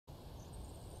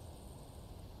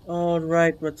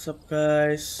Alright, what's up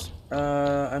guys?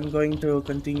 I'm going to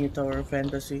continue Tower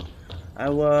Fantasy. I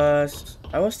was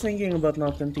thinking about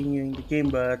not continuing the game,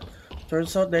 but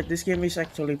turns out that this game is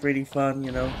actually pretty fun,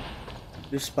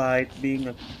 despite being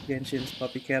a Genshin's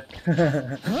copycat.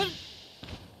 Huh?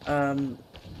 um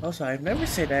Also, I've never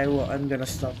said I'm gonna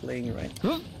stop playing, right?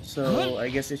 Huh? Huh? So I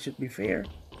guess it should be fair.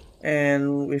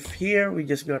 And with here we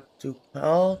just got to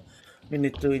Pal. We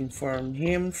need to inform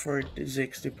him for the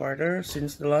Zeke's departure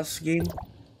since the last game.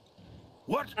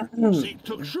 What? Zeke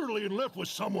took Shirley and left with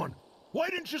someone. Why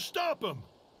didn't you stop him?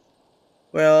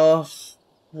 Well,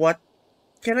 what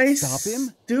can I Stop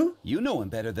him? do? You know him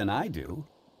better than I do.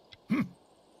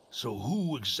 So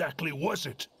who exactly was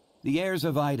it? The heirs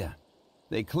of Ida.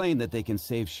 They claim that they can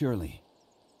save Shirley.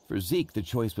 For Zeke, the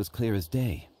choice was clear as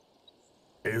day.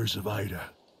 Heirs of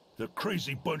Ida. The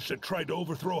crazy bunch that tried to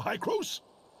overthrow Hykros?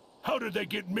 How did they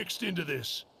get mixed into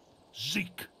this?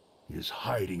 Zeke is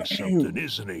hiding something,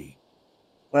 isn't he?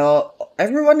 Well,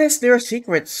 everyone has their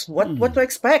secrets. What to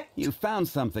expect? You found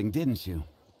something, didn't you?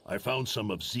 I found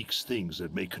some of Zeke's things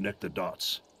that may connect the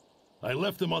dots. I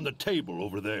left them on the table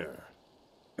over there.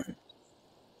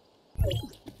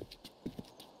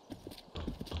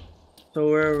 So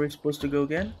where are we supposed to go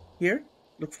again? Here?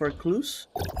 Look for clues?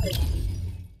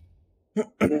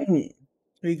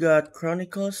 We got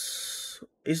Chronicles.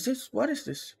 What is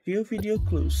this? View video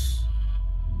clues.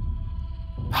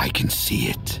 I can see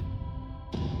it.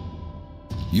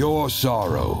 Your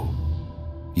sorrow,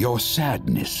 your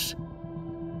sadness,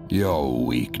 your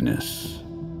weakness.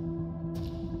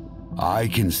 I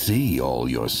can see all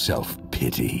your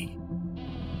self-pity,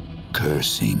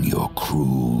 cursing your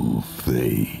cruel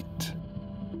fate.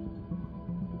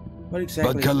 What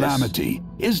exactly But is this? calamity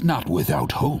is not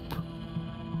without hope.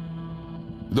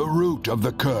 The root of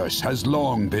the curse has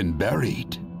long been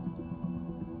buried.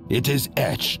 It is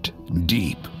etched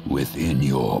deep within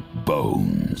your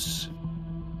bones,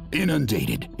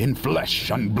 inundated in flesh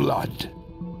and blood.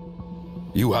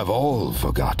 You have all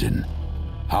forgotten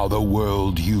how the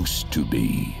world used to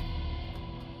be.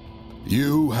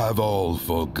 You have all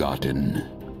forgotten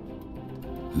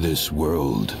this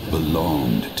world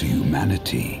belonged to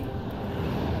humanity.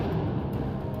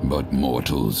 But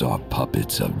mortals are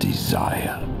puppets of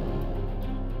desire.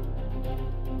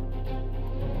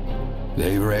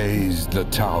 They raised the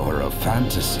tower of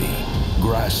fantasy,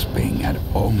 grasping at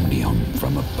omnium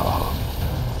from above.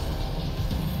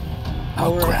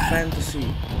 How Tower of grand,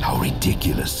 Fantasy. how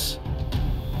ridiculous.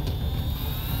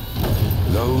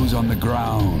 Those on the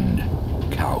ground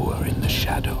cower in the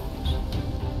shadows,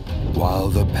 while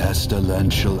the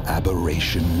pestilential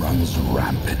aberration runs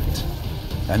rampant,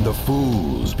 and the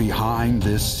fools behind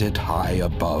this sit high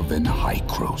above in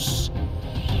Hykros,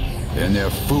 in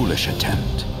their foolish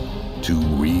attempt to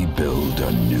rebuild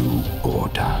a new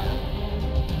order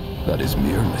that is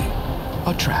merely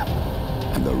a trap,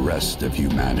 and the rest of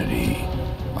humanity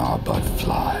are but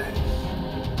flies.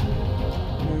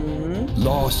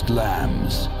 Lost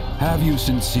lambs, have you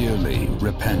sincerely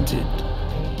repented?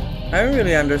 I don't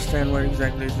really understand what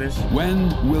exactly is this. When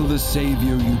will the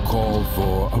savior you call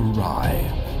for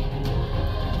arrive?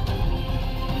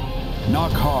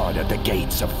 Knock hard at the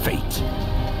gates of fate.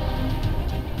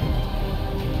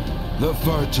 The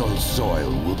fertile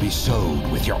soil will be sowed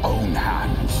with your own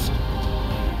hands.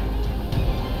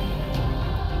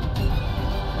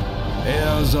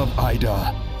 Heirs of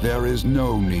Ida, there is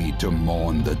no need to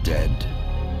mourn the dead.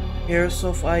 Heirs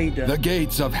of Ida. The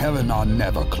gates of heaven are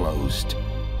never closed.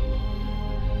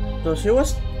 So she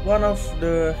was one of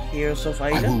the heirs of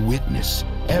I Ida? will witness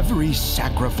every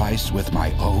sacrifice with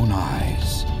my own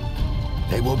eyes.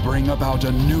 They will bring about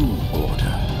a new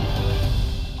order.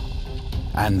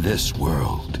 And this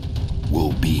world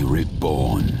will be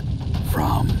reborn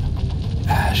from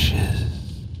ashes.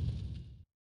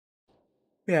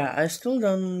 Yeah, I still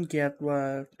don't get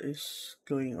what is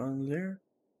going on there.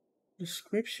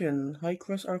 Description: High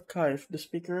Cross Archive. The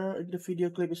speaker in the video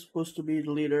clip is supposed to be the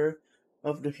leader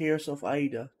of the Heirs of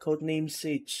Ida, codenamed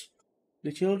Sage.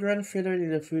 The children featured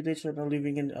in the footage are now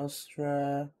living in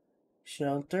Astra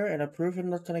shelter and are proven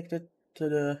not connected to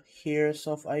the Heirs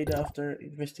of Ida after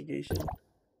investigation.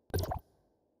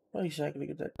 What exactly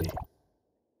could that be?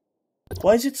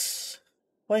 Why is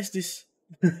Why is this?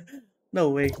 No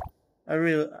way. I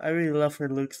really love her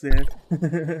looks there.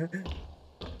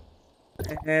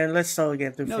 And let's talk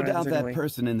again to No friends doubt that anyway.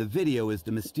 person in the video is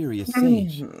the mysterious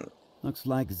sage. Looks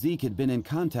like Zeke had been in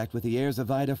contact with the heirs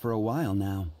of Ida for a while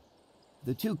now.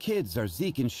 The two kids are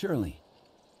Zeke and Shirley.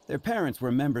 Their parents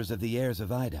were members of the heirs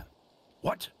of Ida.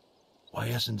 What? Why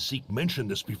hasn't Zeke mentioned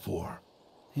this before?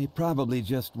 He probably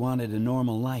just wanted a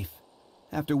normal life.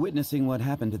 After witnessing what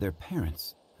happened to their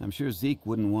parents, I'm sure Zeke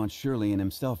wouldn't want Shirley and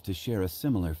himself to share a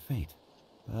similar fate.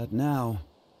 But now,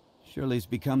 Shirley's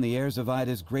become the heirs of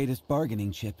Ida's greatest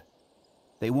bargaining chip.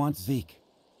 They want Zeke,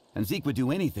 and Zeke would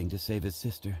do anything to save his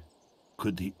sister.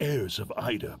 Could the heirs of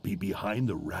Ida be behind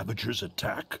the Ravagers'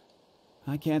 attack?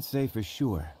 I can't say for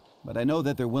sure, but I know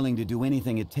that they're willing to do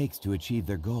anything it takes to achieve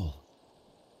their goal.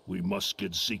 We must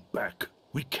get Zeke back.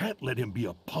 We can't let him be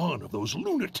a pawn of those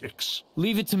lunatics.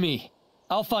 Leave it to me.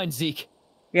 I'll find Zeke.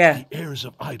 Yeah, The heirs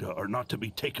of Ida are not to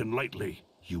be taken lightly.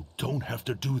 You don't have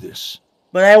to do this.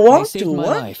 but I They want saved to. my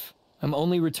What? life. I'm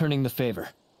only returning the favor.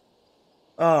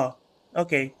 Oh,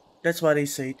 okay. That's what he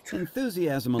said.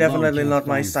 Enthusiasm alone Definitely can't not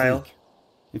my find style. Zeke.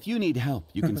 If you need help,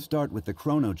 you can start with the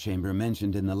Chrono Chamber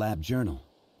mentioned in the lab journal.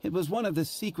 It was one of the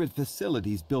secret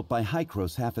facilities built by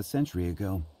Hykros half a century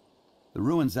ago. The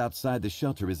ruins outside the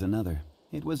shelter is another.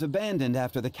 It was abandoned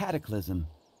after the Cataclysm.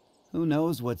 Who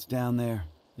knows what's down there?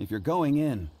 If you're going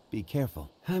in, be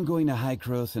careful. I'm going to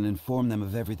Hykros and inform them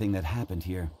of everything that happened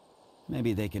here.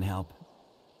 Maybe they can help.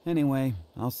 Anyway,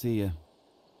 I'll see you.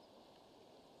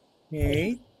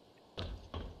 Okay.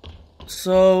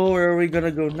 So, where are we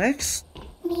gonna go next?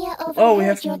 Mia overheard Oh, we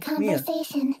have your Mia.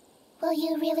 conversation. Will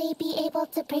you really be able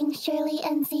to bring Shirley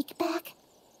and Zeke back?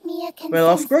 Mia can Well,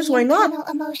 of sense course, the why not? internal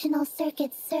emotional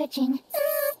circuits surging.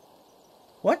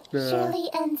 What the? Shirley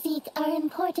and Zeke are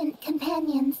important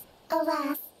companions.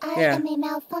 Alas, I Yeah. am a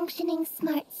malfunctioning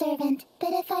smart servant,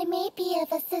 but if I may be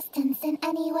of assistance in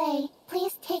any way,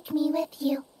 please take me with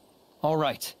you. All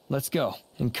right, let's go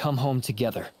and come home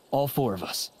together. All four of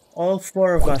us. All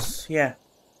four of us, yeah.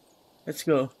 Let's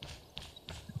go.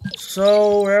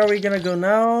 So, where are we gonna go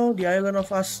now? The island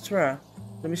of Astra.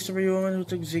 The mystery woman who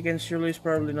took Zeke and Shirley is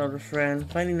probably not a friend.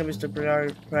 Finding them is the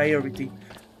priority.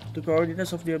 The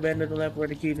coordinates of the abandoned lab were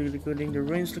the key to decoding the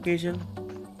ruins location.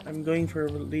 I'm going for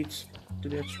what leads to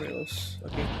the trails.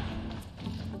 Okay.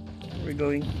 We're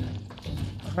going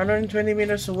 120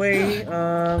 meters away.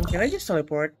 Can I just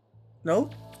teleport? No?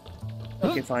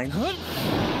 Okay, fine.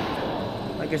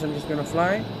 I guess I'm just gonna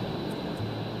fly.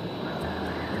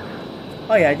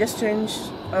 Oh yeah, I just changed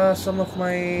some of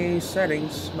my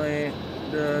settings, the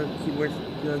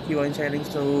keybind settings,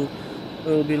 so it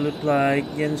will be look like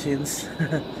Genshin's.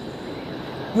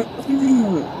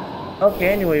 Okay,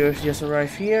 anyway, we've just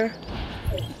arrived here,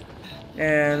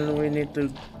 and we need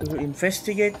to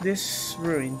investigate this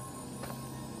ruin.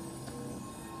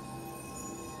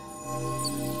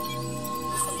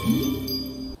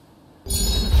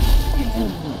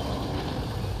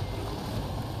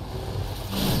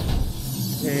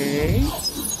 Okay.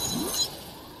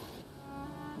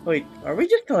 Wait, are we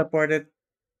just teleported?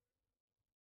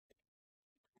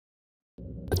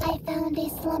 I found a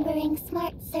slumbering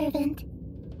smart servant.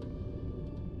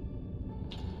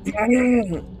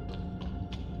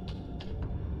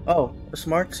 Oh, a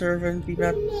smart servant,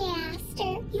 Peanut.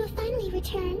 Master, you have finally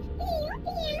returned.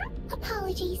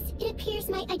 Apologies, it appears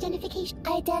my identity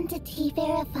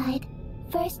verified.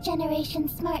 First generation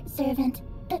smart servant,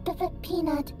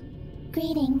 Peanut.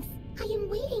 Greetings. I am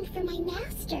waiting for my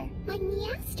master. My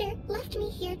master left me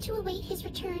here to await his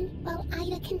return while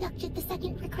Ida conducted the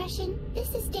second regression.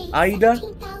 This is day Ida?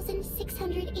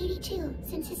 17,682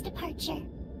 since his departure.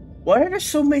 Why are there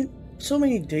so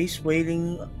many days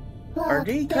waiting? Are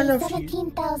they kind of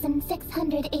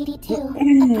 17,682,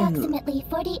 approximately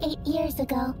 48 years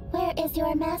ago. Where is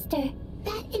your master?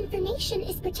 That information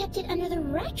is protected under the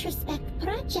Retrospect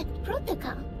Project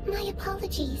Protocol. My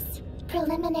apologies.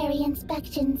 Preliminary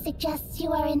inspection suggests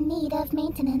you are in need of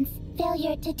maintenance.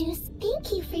 Failure to do.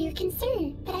 Thank you for your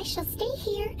concern, but I shall stay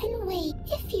here and wait.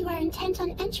 If you are intent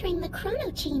on entering the Chrono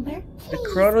Chamber, please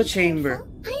Chrono be Chamber. careful.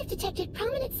 I have detected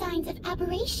prominent signs of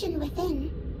aberration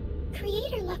within.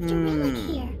 Creator left a relic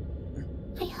here.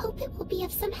 I hope it will be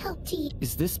of some help to you.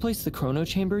 Is this place the Chrono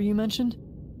Chamber you mentioned?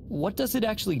 What does it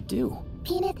actually do?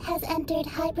 Peanut has entered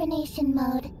hibernation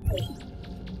mode.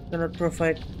 Cannot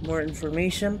provide more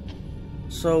information,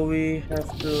 so we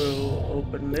have to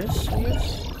open this.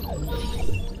 Yes.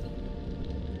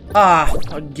 Ah,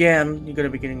 again! You gotta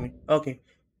be kidding me. Okay.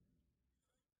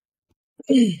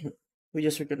 We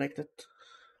just reconnected.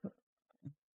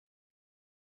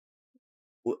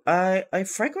 I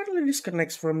frequently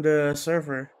disconnect from the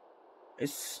server.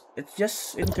 It's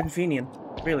just inconvenient,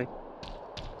 really.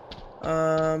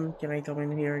 Can I come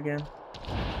in here again?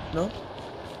 No?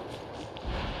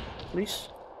 Please?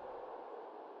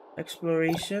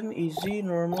 Exploration, easy,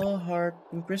 normal, hard,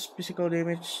 increase physical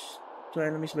damage to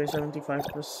enemies by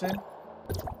 75%.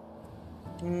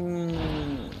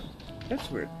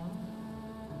 That's weird.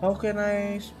 How can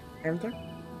I enter?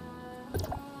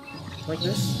 Like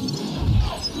this?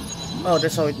 Oh,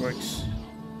 that's how it works.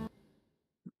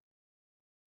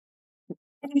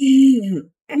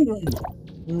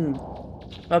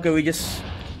 Okay, we just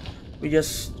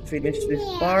finished this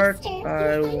part.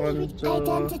 I want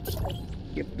to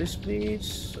keep this,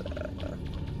 please.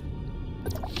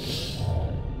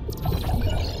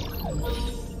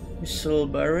 Missile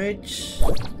barrage,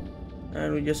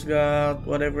 and we just got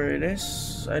whatever it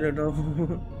is. I don't know.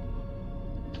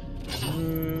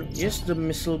 Use the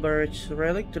missile barrage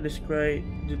relic to destroy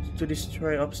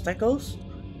obstacles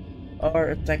or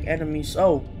attack enemies.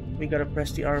 Oh, we gotta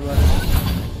press the R button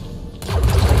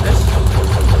like this.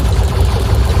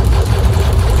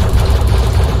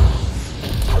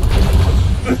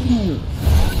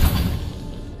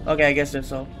 Okay, I guess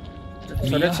that's all.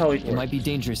 So that's how it works. It might be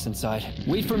dangerous inside.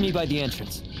 Wait for me by the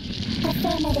entrance.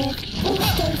 Affirmative. Please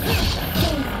stay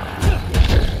safe.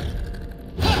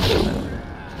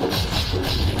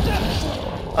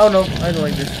 Oh no, I don't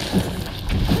like this.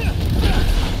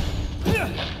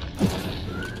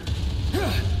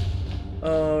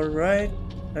 Alright,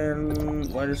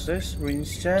 and what is this?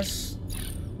 Ruin's chest.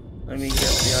 Let me get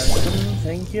the item,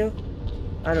 thank you.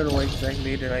 I don't know what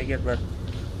exactly did I get, but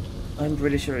I'm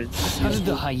pretty sure it's How did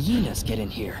the useful. hyenas get in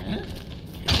here?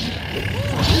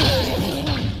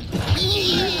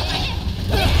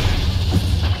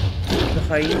 The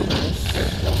hyenas.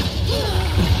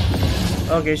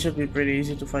 Okay, should be pretty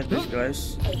easy to fight these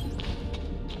guys.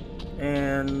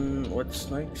 And what's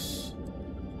next?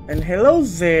 And hello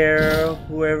there,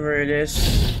 whoever it is.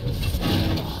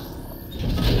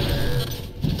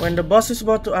 When the boss is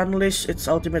about to unleash its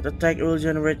ultimate attack, it will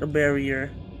generate a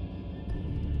barrier.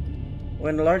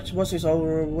 When the large boss is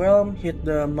overwhelmed, hit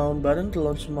the mount button to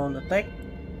launch mount attack.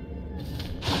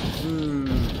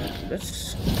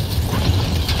 That's...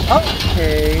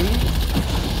 Okay.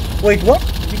 Wait, what?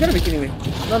 You gotta be kidding me.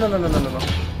 No.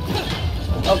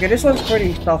 Okay, this one's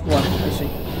pretty tough one, I see.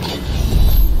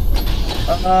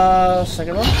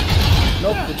 Second one?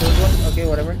 Nope, the third one. Okay,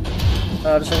 whatever.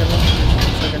 The second one.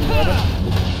 Second one.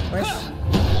 Nice.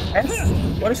 F?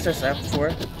 What is this F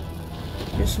for?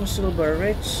 Use missile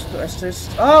barrage to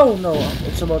assist. Oh no,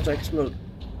 it's about to explode.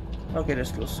 Okay,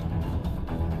 that's close.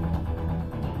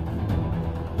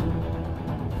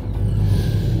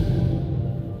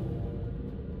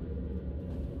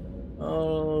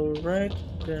 Alright,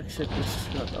 the exit is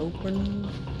not open.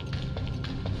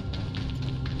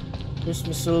 Use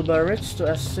missile barrage to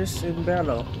assist in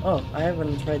battle. Oh, I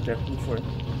haven't tried that before.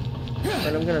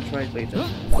 But I'm gonna try it later.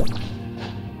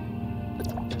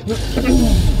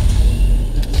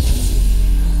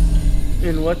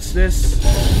 And what's this?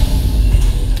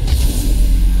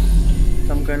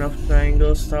 Some kind of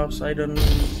triangle stops. I don't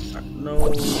know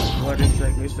what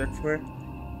exactly is that for.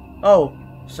 Oh,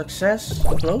 success.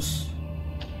 Close.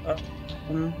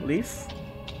 Leaf.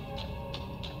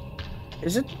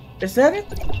 Is it? Is that it?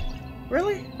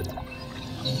 Really?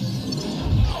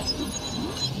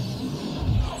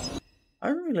 I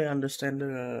don't really understand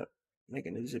the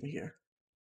mechanism here.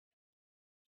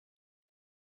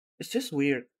 It's just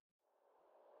weird.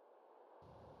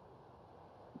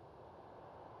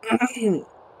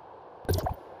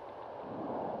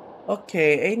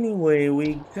 Okay, anyway,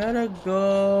 we gotta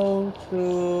go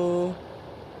to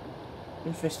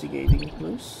investigating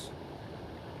clues.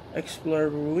 Explore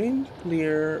ruin,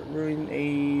 clear ruin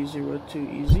A02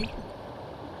 easy.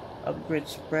 Upgrade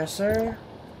suppressor.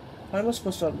 How am I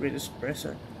supposed to upgrade the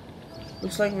suppressor?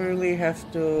 Looks like we really have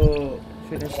to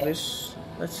finish this.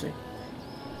 Let's see.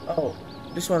 Oh,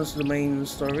 this one's the main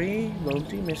story.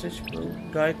 Bounty, message,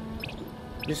 guide.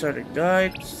 These are the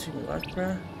guides.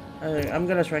 Simulacra. I'm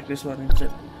gonna track this one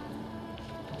instead.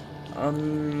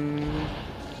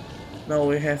 Now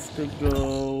we have to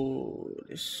go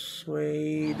this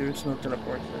way. There's no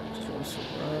teleport. Let's go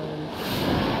around.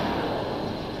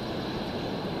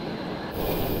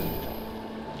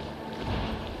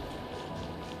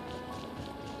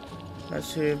 Let's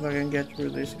see if I can get through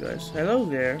these guys. Hello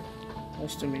there.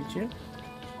 Nice to meet you.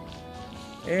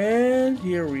 And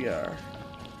here we are.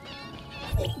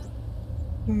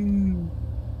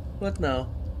 What now?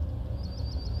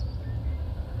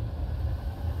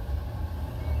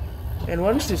 And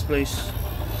what is this place?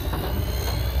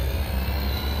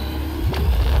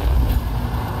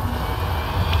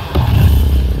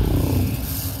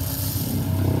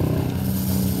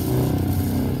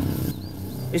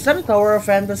 Is that a Tower of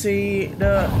Fantasy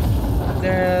that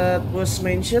was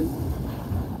mentioned?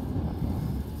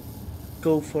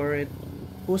 Go for it.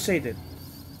 Who said it?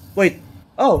 Wait.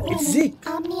 Oh, it's Zeke.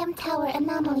 Omnium Tower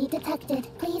anomaly detected.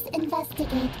 Please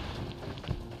investigate.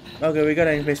 Okay, we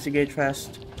gotta investigate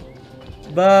fast.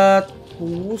 But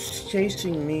Who's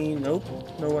chasing me? Nope,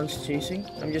 no one's chasing.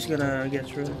 I'm just gonna get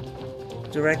through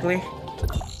directly.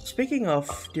 Speaking of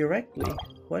directly,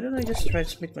 why don't I just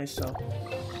transmit myself?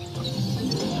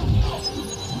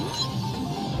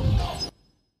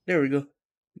 There we go.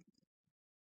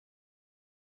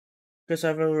 Because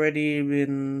I've already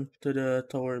been to the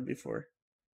tower before.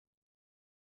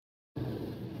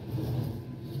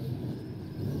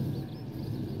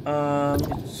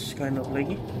 It's kind of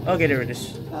laggy. Okay, there it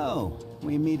is. Oh,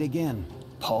 we meet again.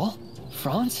 Paul?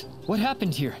 Franz? What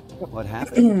happened here? What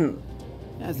happened?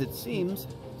 As it seems,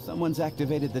 someone's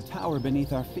activated the tower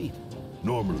beneath our feet.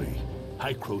 Normally,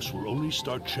 Hykros will only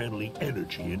start channeling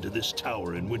energy into this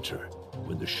tower in winter,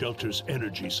 when the shelter's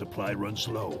energy supply runs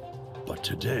low. But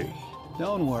today...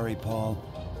 Don't worry, Paul.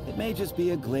 It may just be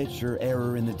a glitch or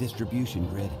error in the distribution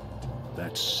grid.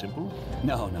 That's simple?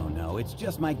 No, it's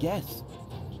just my guess.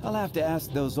 I'll have to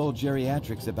ask those old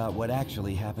geriatrics about what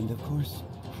actually happened, of course.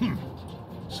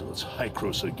 So it's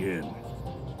Hykros again.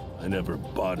 I never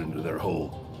bought into their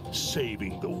whole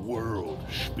saving the world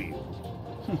spiel.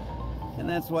 And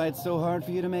that's why it's so hard for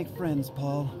you to make friends,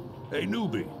 Paul. Hey,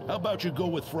 newbie, how about you go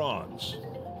with Franz?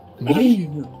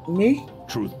 Me?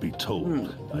 Truth be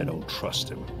told, I don't trust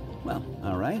him. Well,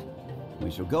 all right. We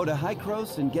shall go to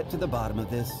Hykros and get to the bottom of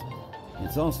this.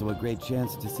 It's also a great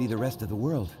chance to see the rest of the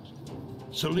world.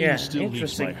 Celine still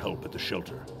needs my help at the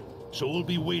shelter, so we'll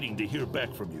be waiting to hear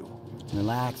back from you.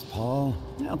 Relax, Paul.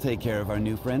 I'll take care of our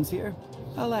new friends here.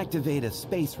 I'll activate a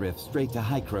space rift straight to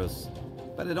Hykros,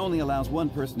 but it only allows one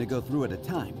person to go through at a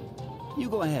time. You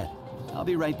go ahead. I'll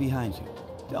be right behind you.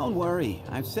 Don't worry,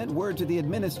 I've sent word to the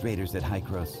administrators at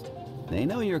Hykros. They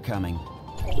know you're coming.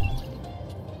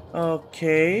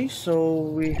 Okay, so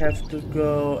we have to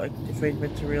go activate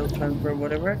material transfer,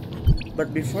 whatever.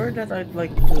 But before that, I'd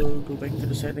like to go back to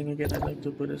the setting again. I'd like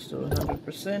to put this to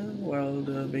 100% while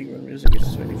the background music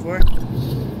is 24.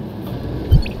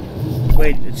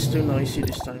 Wait, it's too noisy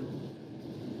this time.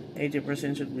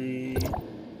 80% should be...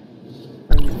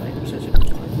 90% should be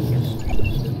fine, I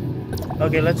guess.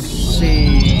 Okay, let's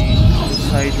see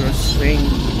this Hydra thing.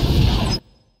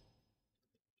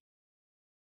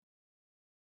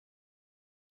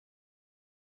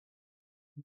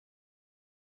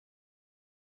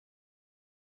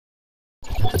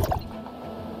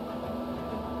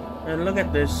 And look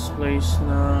at this place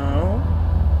now.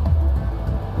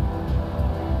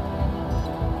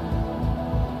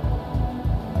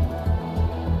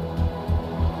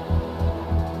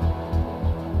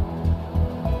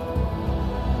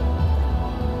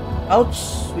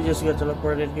 Ouch! We just got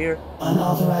teleported here.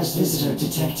 Unauthorized visitor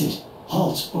detected.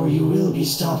 Halt, or you will be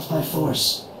stopped by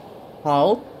force.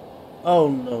 Halt? Oh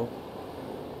no.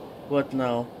 What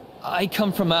now? I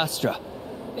come from Astra,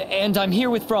 and I'm here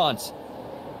with Franz.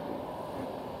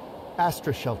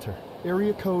 Astra Shelter,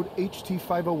 area code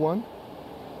HT501.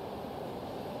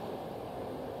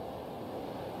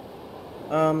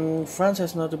 Franz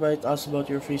has notified us about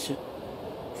your visit.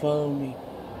 Follow me.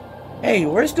 Hey,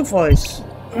 where's the voice?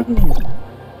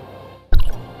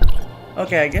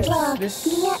 Okay, I guess this...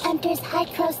 Mia enters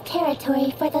Hykros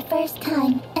territory for the first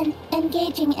time and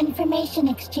engaging information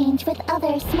exchange with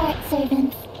other smart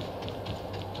servants.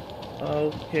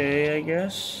 Okay, I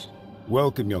guess.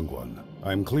 Welcome, young one.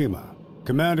 I'm Klima,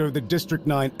 commander of the District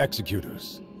 9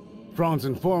 Executors. Franz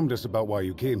informed us about why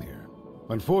you came here.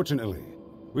 Unfortunately,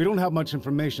 we don't have much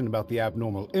information about the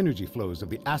abnormal energy flows of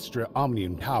the Astra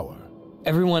Omnium Tower.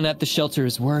 Everyone at the shelter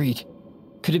is worried.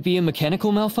 Could it be a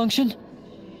mechanical malfunction?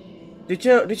 Did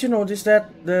you notice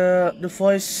that the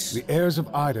voice... The heirs of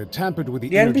Ida tampered with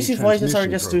the NPC voices are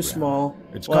just too small.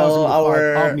 While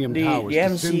our... the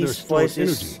MC's voice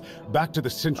is... back to the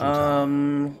central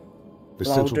tower. The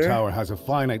central tower has a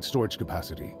finite storage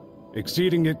capacity.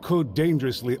 Exceeding it could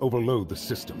dangerously overload the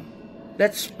system.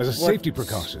 That's as a safety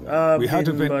precaution, we had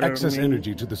to vent excess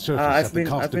energy to the surface at the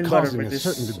cost of causing a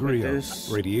certain degree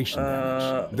of radiation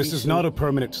damage. This is not a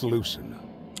permanent solution.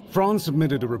 Franz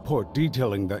submitted a report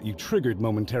detailing that you triggered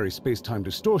momentary space-time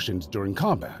distortions during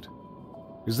combat.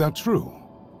 Is that true?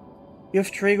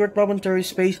 You've triggered momentary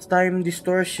space-time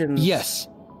distortions. Yes.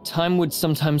 Time would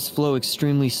sometimes flow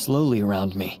extremely slowly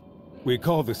around me. We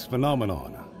call this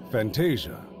phenomenon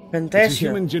Phantasia. Phantasia. It's a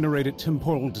human-generated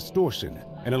temporal distortion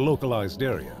in a localized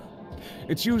area.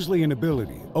 It's usually an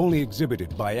ability only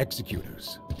exhibited by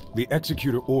Executors. The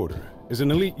Executor Order is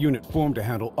an elite unit formed to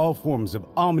handle all forms of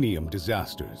Omnium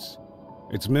disasters.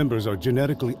 Its members are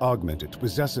genetically augmented to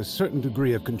possess a certain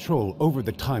degree of control over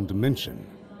the time dimension.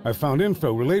 I found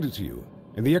info related to you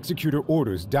in the Executor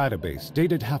Order's database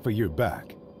dated half a year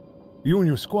back. You and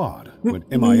your squad went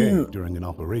MIA during an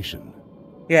operation.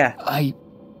 Yeah.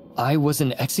 I was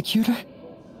an executor?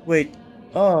 Wait.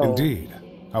 Oh. Indeed.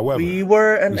 However, We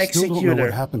were an we still don't know executor.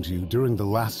 what happened to you during the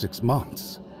last 6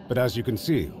 months. But as you can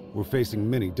see, we're facing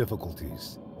many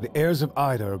difficulties. The heirs of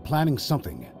Ida are planning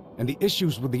something, and the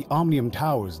issues with the Omnium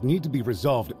Towers need to be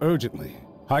resolved urgently.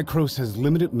 Hykros has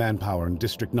limited manpower in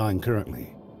District 9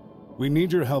 currently. We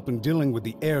need your help in dealing with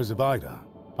the heirs of Ida.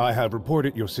 I have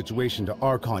reported your situation to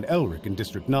Archon Elric in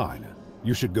District 9.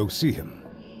 You should go see him.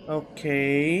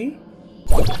 Okay.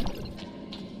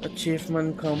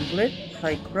 Achievement complete.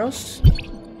 Hykros.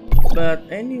 But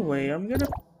anyway, I'm gonna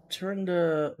turn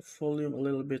the volume a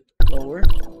little bit lower.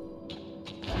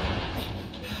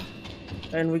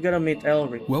 And we gotta meet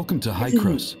Elric. Welcome to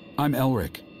Hykros. I'm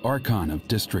Elric, Archon of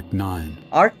District 9.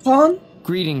 Archon?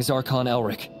 Greetings, Archon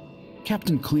Elric.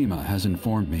 Captain Klima has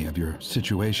informed me of your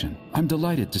situation. I'm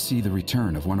delighted to see the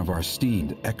return of one of our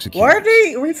esteemed executors. Why are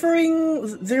they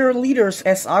referring their leaders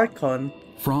as Archon?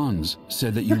 Franz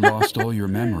said that you lost all your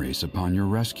memories upon your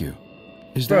rescue.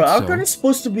 Is Bro, that Archon so? is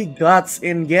supposed to be gods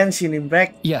in Genshin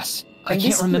Impact. Yes, I And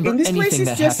can't this- remember in this place anything is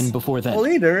that just happened before A then.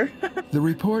 leader. The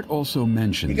report also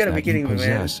mentions You gotta be that kidding you me,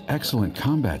 man. possess excellent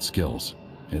combat skills.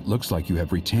 It looks like you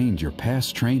have retained your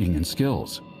past training and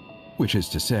skills. Which is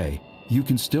to say, you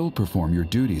can still perform your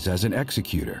duties as an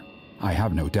executor. I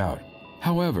have no doubt.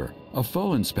 However, a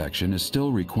full inspection is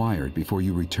still required before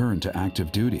you return to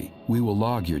active duty. We will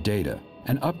log your data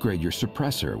and upgrade your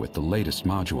suppressor with the latest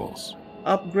modules.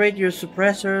 Upgrade your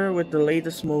suppressor with the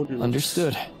latest modules.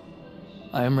 Understood.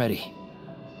 I am ready.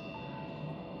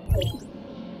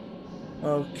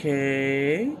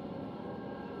 Okay.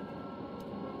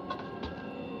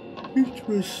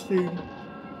 Interesting.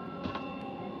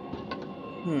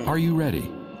 Are you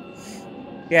ready?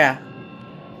 Yeah.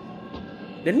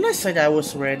 Didn't I say that I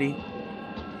was ready?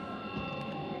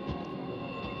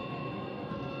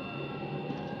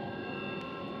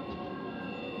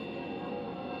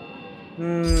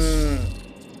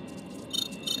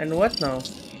 And what now?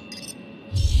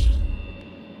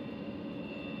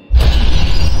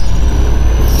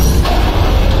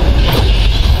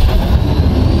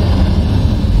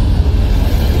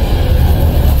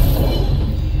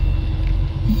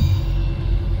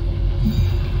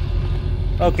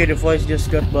 Hmm. Okay, the voice just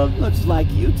got bugged. Looks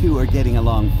like you two are getting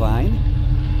along fine.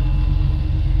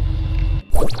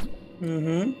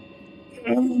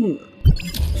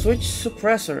 Switch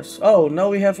suppressors. Oh, now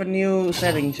we have a new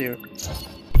settings here.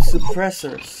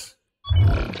 Suppressors.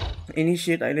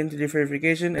 Initiate identity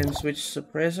verification and switch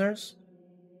suppressors.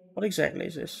 What exactly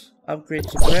is this? Upgrade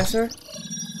suppressor.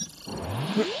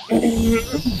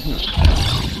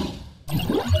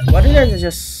 Why did I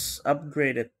just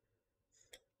upgrade it?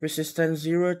 Resistance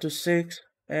 0 to 6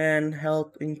 and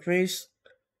health increased.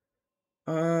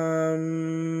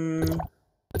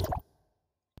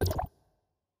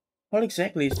 What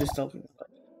exactly is this talking about?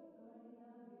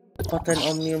 Potent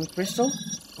Omnium Crystal.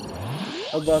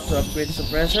 About to upgrade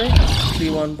suppressor.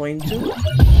 P1.2.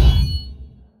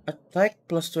 Attack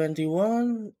plus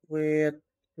 21 with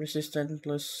resistance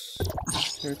plus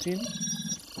 13.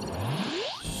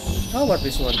 How about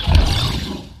this one?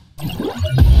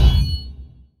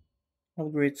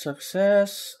 Upgrade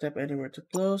success. Step anywhere to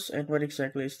close. And what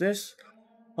exactly is this?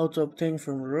 How to obtain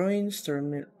from ruins,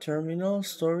 terminal,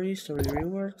 story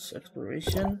rewards,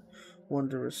 exploration,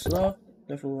 wondrous luck,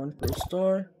 level 1 pro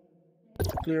store,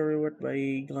 clear reward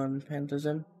by Gun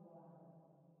Phantasm.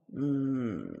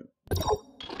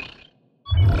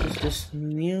 Is this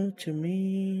new to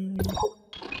me?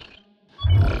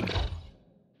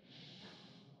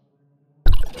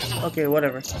 Okay,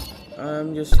 whatever. I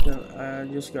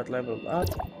just got leveled up.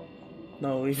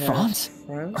 Now we have Franz?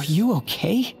 Franz. Are you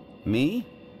okay? Me?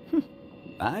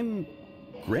 I'm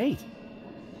great.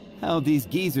 How have these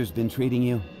geezers been treating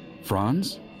you?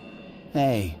 Franz?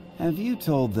 Hey, have you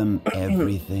told them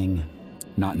everything?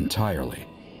 Not entirely.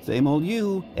 Same old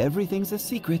you. Everything's a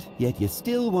secret, yet you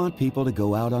still want people to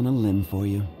go out on a limb for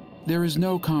you. There is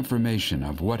no confirmation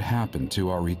of what happened to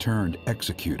our returned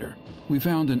executor. We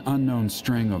found an unknown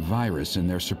string of virus in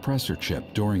their suppressor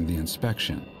chip during the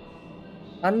inspection.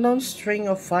 Unknown string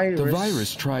of virus. The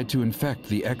virus tried to infect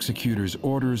the executor's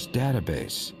orders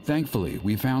database. Thankfully,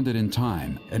 we found it in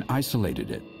time and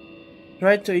isolated it.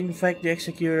 Tried to infect the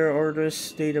executor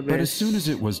orders database. But as soon as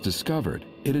it was discovered,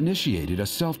 it initiated a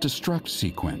self-destruct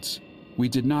sequence. We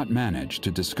did not manage to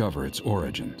discover its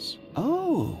origins.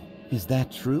 Oh, is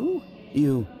that true?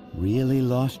 You really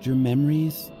lost your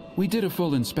memories? We did a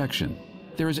full inspection.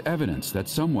 There is evidence that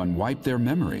someone wiped their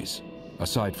memories.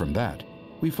 Aside from that,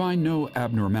 we find no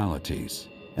abnormalities.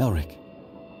 Elric,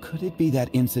 could it be that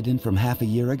incident from half a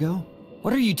year ago?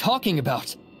 What are you talking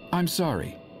about? I'm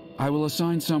sorry. I will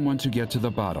assign someone to get to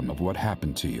the bottom of what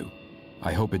happened to you.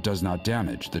 I hope it does not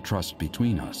damage the trust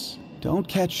between us. Don't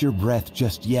catch your breath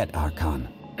just yet, Archon.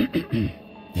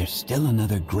 There's still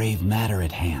another grave matter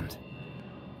at hand.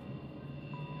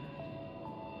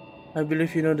 I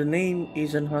believe you know the name,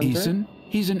 Ethan Hunter. Ethan?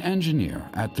 He's an engineer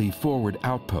at the Forward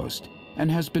Outpost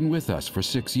and has been with us for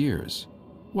 6 years.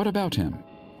 What about him?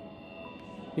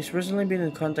 He's recently been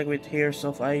in contact with heirs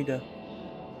of Ida.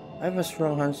 I have a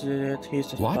strong hunch that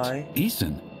he's a spy. What?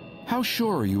 Ethan? How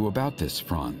sure are you about this,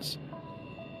 Franz?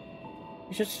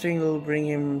 You should still bring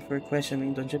him for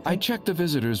questioning, don't you think? I checked the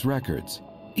visitor's records.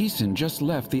 Ethan just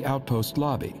left the outpost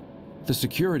lobby. The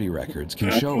security records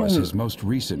can show us his most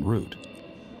recent route.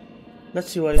 Let's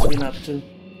see what he's been up to.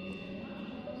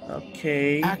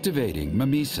 Okay. Activating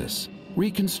Mimesis.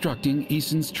 Reconstructing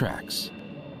Ethan's tracks.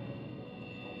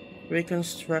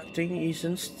 Reconstructing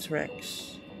Ethan's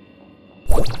tracks.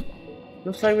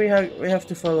 Looks like we have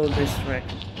to follow this track.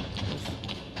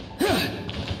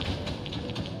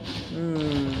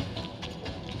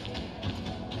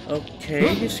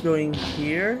 Okay, he's going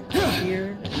here,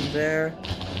 here, and there.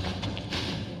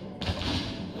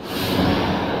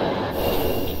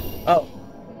 Oh,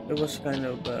 it was kind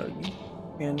of buggy.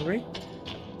 Henry?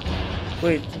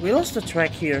 Wait, we lost the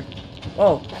track here.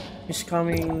 Oh, he's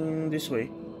coming this way.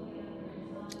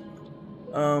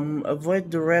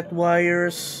 Avoid the red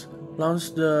wires.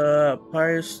 Launch the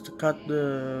pyres to cut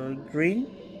the green.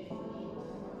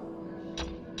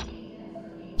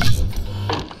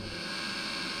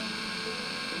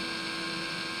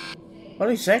 What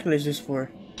exactly is this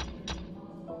for?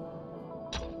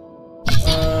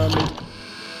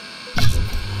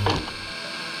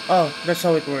 Oh, that's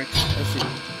how it works. I see.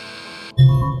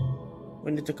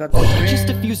 We need to cut the green. Just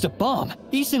defused a bomb.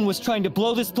 Ethan was trying to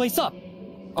blow this place up.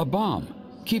 A bomb.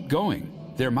 Keep going.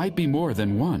 There might be more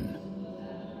than one.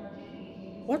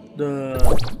 What the?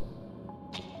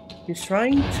 He's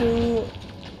trying to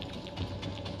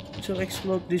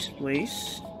explode this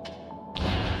place.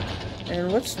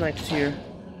 And what's next here?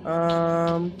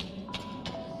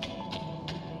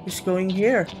 He's going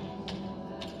here.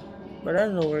 But I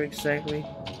don't know where exactly.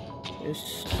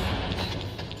 He's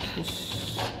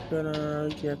gonna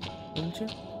get into.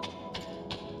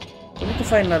 We need to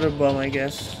find another bomb, I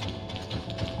guess.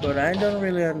 But I don't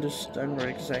really understand where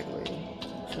exactly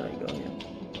should I go here.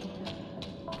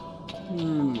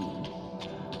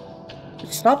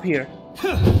 Let's stop here.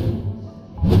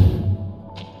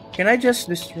 Can I just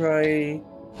destroy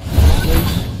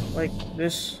this like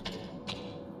this?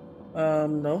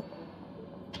 No.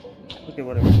 Okay,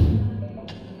 whatever.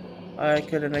 I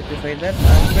couldn't activate that.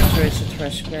 I'm pretty sure it's a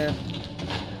trash can.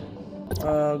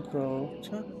 Go.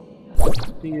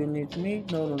 Do you need me?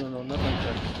 No, not like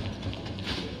that.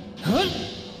 Huh?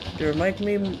 There might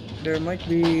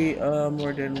be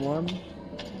more than one.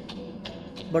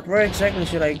 But where exactly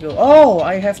should I go? Oh,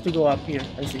 I have to go up here.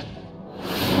 I see.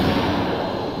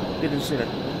 Didn't see that.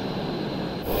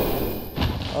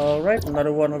 Alright,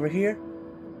 another one over here.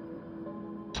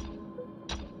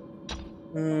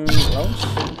 Launch.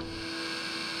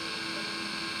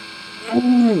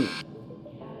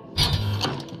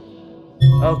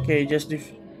 Okay, just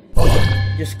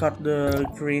cut the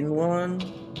green one.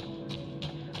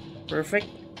 Perfect.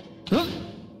 Huh?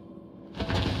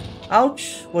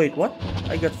 Ouch! Wait, what?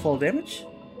 I got fall damage?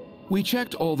 We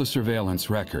checked all the surveillance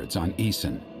records on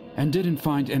Ethan and didn't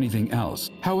find anything else.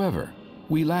 However,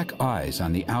 we lack eyes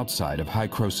on the outside of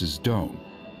Hykros' dome.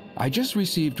 I just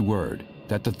received word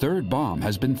that the third bomb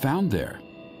has been found there.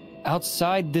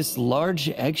 Outside this large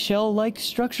eggshell-like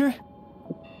structure?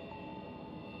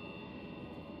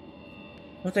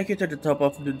 I'll take you to the top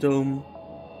of the dome.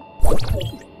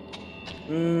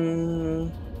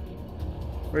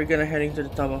 We're gonna heading to the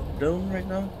top of the dome right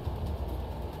now.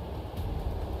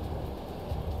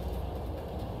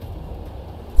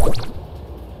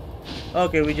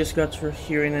 Okay, we just got through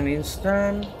here in an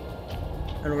instant.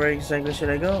 And where exactly should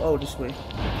I go? Oh, this way.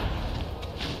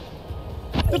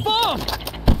 The bomb!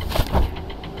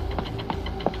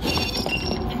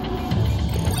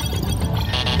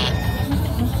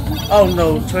 Oh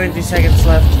no, 20 seconds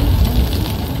left.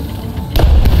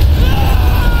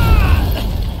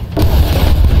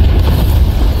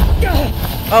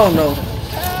 Oh no.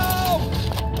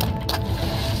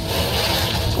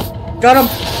 Got him!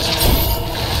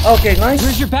 Okay, nice.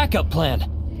 Where's your backup plan?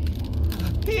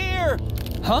 Here!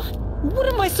 Huh? What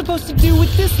am I supposed to do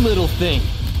with this little thing?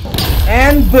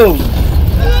 And boom!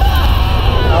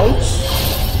 Ouch.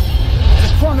 The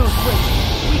chrono switch!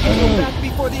 We can go back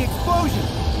before the explosion!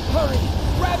 Hurry!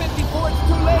 Grab it before it's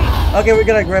too late! Okay, we're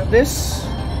gonna grab this.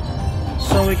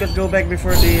 So we could go back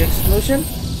before the explosion.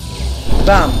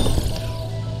 Bam!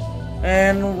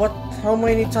 And what How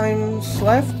many times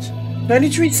left?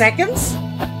 23 seconds?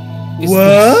 Is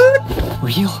What?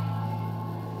 this real?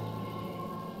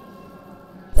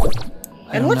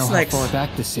 I And don't what's know next? how far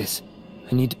back this is.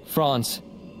 I need Franz.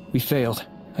 We failed.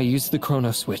 I used the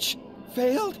chrono switch.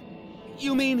 Failed?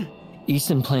 You mean?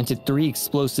 Easton planted 3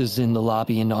 explosives in the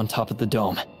lobby and on top of the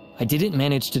dome. I didn't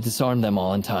manage to disarm them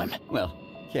all in time. Well,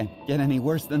 can't get any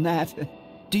worse than that.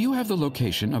 Do you have the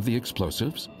location of the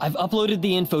explosives? I've uploaded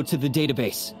the info to the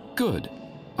database. Good.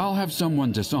 I'll have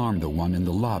someone disarm the one in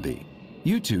the lobby.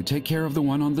 You two take care of the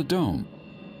one on the dome.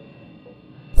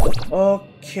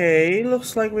 Okay,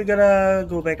 looks like we gotta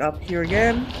go back up here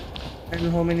again.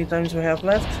 And how many times we have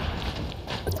left?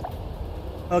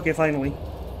 Okay, finally.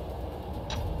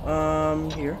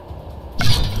 Here.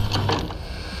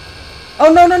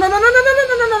 Oh no no no no no no no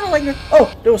no no no like that.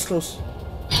 Oh, that was close.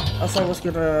 I thought I was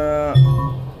gonna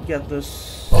get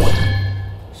this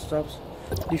stops.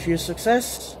 Diffuse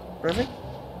success. Perfect.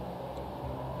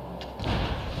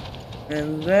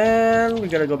 And then we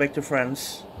gotta go back to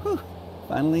France. Whew.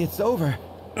 Finally, it's over.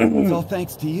 It's all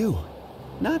thanks to you.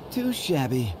 Not too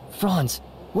shabby. Franz,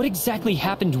 what exactly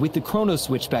happened with the chrono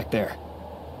switch back there?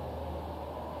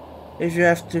 If you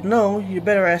have to know, you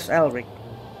better ask Alric.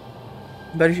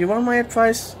 But if you want my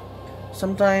advice,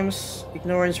 sometimes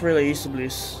ignorance really is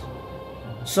bliss.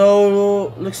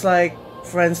 So, looks like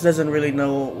Franz doesn't really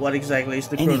know what exactly is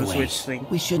the chrono switch thing.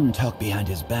 We shouldn't talk behind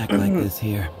his back like this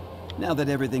here. Now that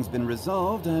everything's been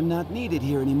resolved, I'm not needed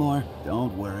here anymore.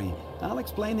 Don't worry. I'll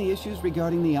explain the issues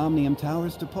regarding the Omnium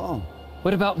Towers to Paul.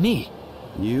 What about me?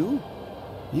 You?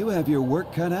 You have your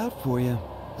work cut out for you.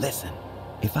 Listen,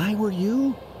 if I were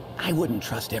you, I wouldn't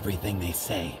trust everything they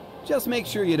say. Just make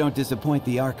sure you don't disappoint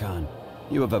the Archon.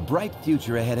 You have a bright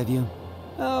future ahead of you.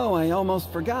 Oh, I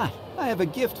almost forgot. I have a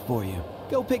gift for you.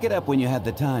 Go pick it up when you have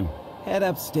the time. Head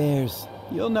upstairs.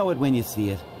 You'll know it when you see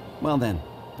it. Well then,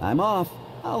 I'm off.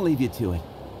 I'll leave you to it.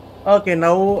 Okay,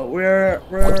 now we're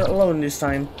alone this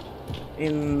time.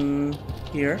 In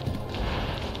here.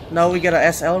 Now we gotta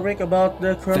ask Elric about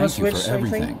the chrono Thank you switch, for I think.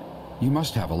 everything. You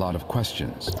must have a lot of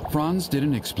questions. Franz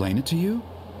didn't explain it to you?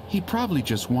 He probably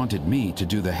just wanted me to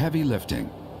do the heavy lifting.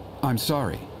 I'm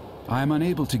sorry. I am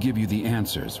unable to give you the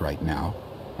answers right now,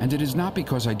 and it is not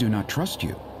because I do not trust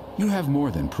you. You have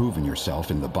more than proven yourself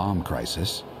in the bomb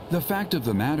crisis. The fact of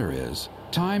the matter is,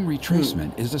 time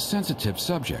retracement is a sensitive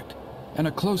subject, and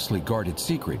a closely guarded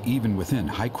secret even within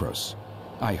Hykros.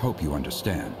 I hope you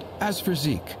understand. As for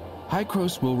Zeke,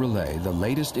 Hykros will relay the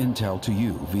latest intel to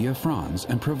you via Franz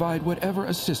and provide whatever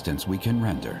assistance we can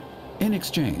render. In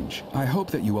exchange, I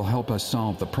hope that you will help us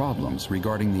solve the problems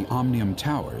regarding the Omnium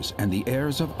Towers and the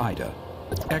heirs of Ida.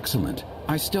 Excellent.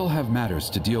 I still have matters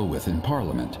to deal with in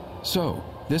Parliament, so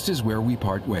this is where we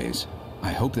part ways.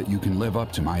 I hope that you can live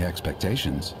up to my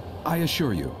expectations. I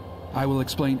assure you, I will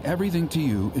explain everything to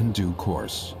you in due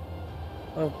course.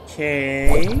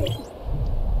 Okay.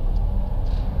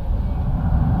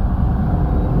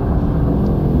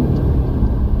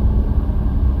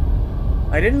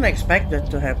 I didn't expect that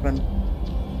to happen.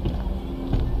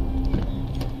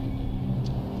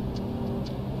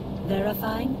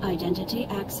 Verifying identity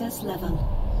access level.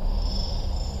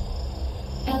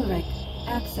 Elric,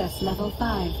 access level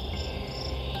 5.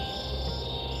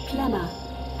 Clemma,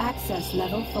 access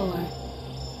level 4.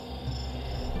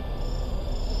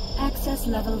 Access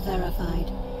level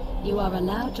verified. You are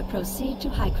allowed to proceed to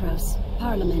Hykros,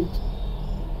 Parliament.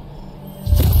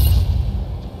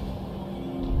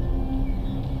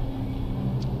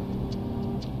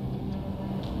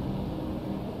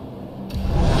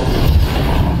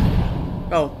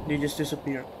 Oh, they just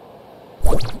disappeared.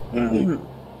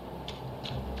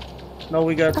 Now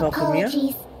we gotta talk to Mia.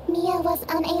 Apologies. Mia was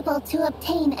unable to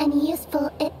obtain any useful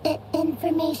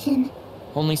information.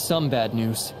 Only some bad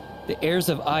news. The heirs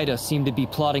of Ida seem to be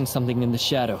plotting something in the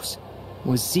shadows.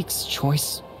 Was Zeke's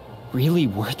choice really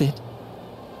worth it?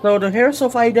 So the heirs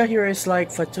of Ida here is like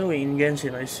Fatui in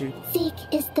Genshin, I see.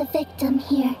 Zeke is the victim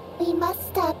here. We must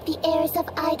stop the heirs of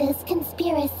Ida's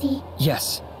conspiracy.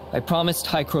 Yes. I promised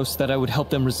Hykros that I would help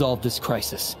them resolve this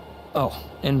crisis. Oh,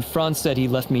 and Franz said he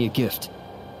left me a gift.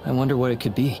 I wonder what it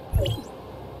could be.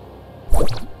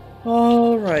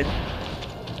 Alright.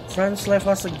 Franz left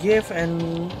us a gift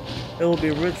and it will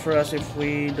be rude for us if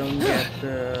we don't get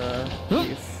the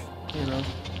gift, you know.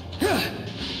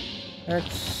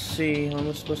 Let's see, how am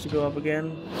I supposed to go up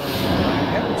again? I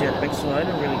have a jetpack, so I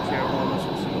don't really care how I'm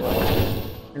supposed to go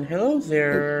up. And hello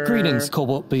there. Greetings,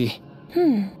 Cobalt B.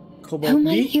 Cobalt Who B?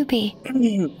 might you be?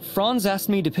 Franz asked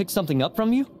me to pick something up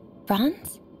from you?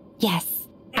 Franz? Yes,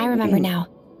 I remember now.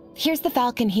 Here's the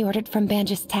Falcon he ordered from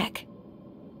Banjus Tech.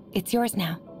 It's yours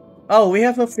now. Oh, we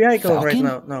have a vehicle right Falcon?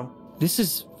 now. No. This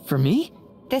is for me?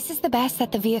 This is the best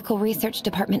that the vehicle research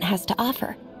department has to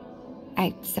offer,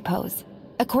 I suppose.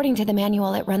 According to the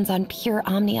manual, it runs on pure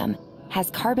omnium, has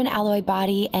carbon alloy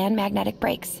body and magnetic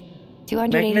brakes.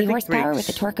 280 Magnetic horsepower brakes.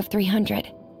 with a torque of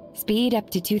 300. Speed up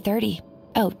to 230.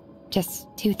 Oh, just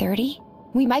 230?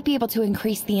 We might be able to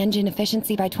increase the engine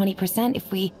efficiency by 20%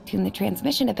 if we tune the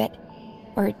transmission a bit.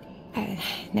 Or,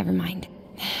 never mind.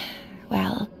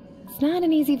 Well, it's not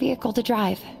an easy vehicle to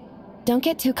drive. Don't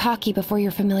get too cocky before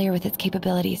you're familiar with its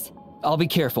capabilities. I'll be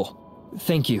careful.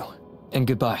 Thank you, and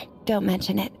goodbye. Don't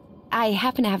mention it. I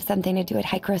happen to have something to do at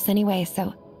Hykros anyway,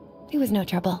 so it was no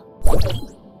trouble.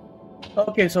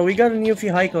 Okay, so we got a new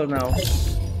vehicle now.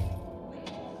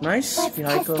 Nice. Let's test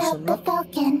Vehicles out the unlocked.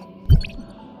 Falcon.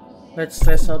 Let's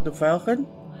test out the Falcon.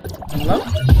 Unlock.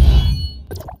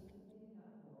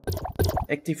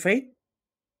 Activate.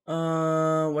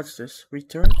 What's this?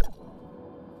 Return.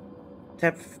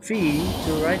 Tap V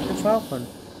to ride the Falcon.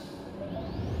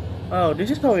 Oh, this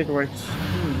is how it works.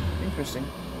 Interesting.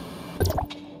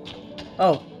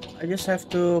 Oh, I just have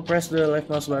to press the left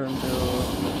mouse button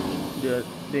to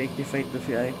deactivate the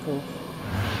vehicle.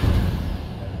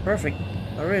 Perfect.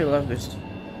 I really love this.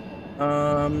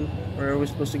 Where are we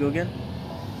supposed to go again?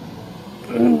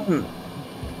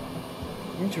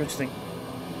 Interesting.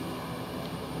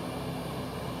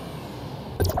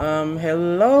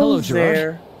 Hello Gerard.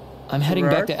 there. I'm heading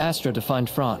Gerard? back to Astra to find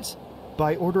Franz.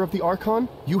 By order of the Archon,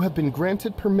 you have been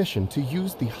granted permission to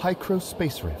use the Hykros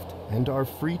Space Rift, and are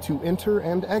free to enter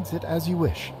and exit as you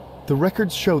wish. The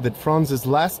records show that Franz's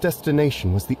last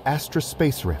destination was the Astra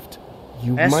Space Rift.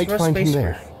 You might Astra find him Space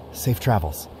there. Rift. Safe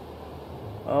travels.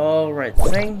 Alright,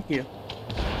 thank you.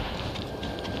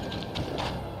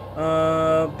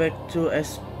 Back to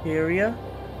Asperia.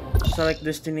 Select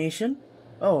destination.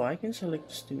 Oh, I can select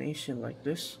destination like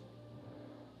this.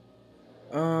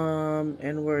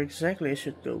 And where exactly I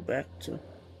should go back to?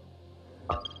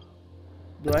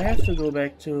 Do I have to go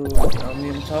back to the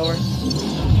Omnium Tower?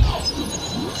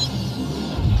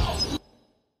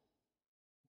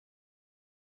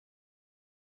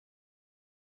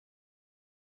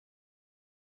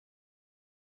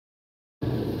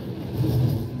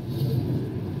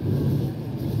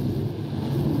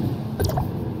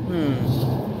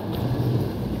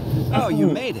 Oh, you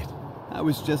made it. I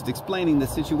was just explaining the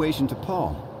situation to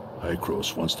Paul.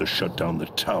 Hykros wants to shut down the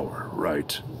tower,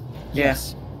 right?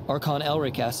 Yes. Archon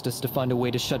Elric asked us to find a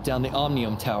way to shut down the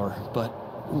Omnium Tower, but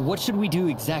what should we do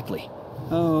exactly?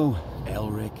 Oh,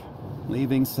 Elric.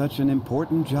 Leaving such an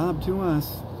important job to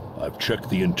us. I've checked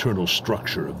the internal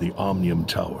structure of the Omnium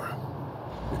Tower.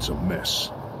 It's a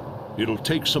mess. It'll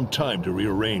take some time to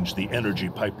rearrange the energy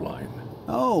pipeline.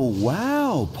 Oh,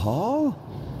 wow, Paul.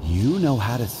 You know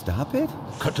how to stop it?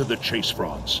 Cut to the chase,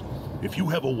 Franz. If you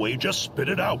have a way, just spit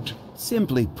it out.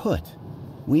 Simply put,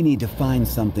 we need to find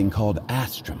something called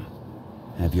Astrum.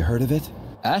 Have you heard of it?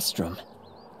 Astrum?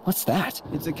 What's that?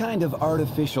 It's a kind of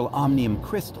artificial omnium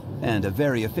crystal, and a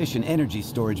very efficient energy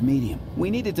storage medium. We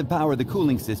need it to power the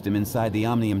cooling system inside the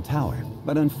Omnium Tower.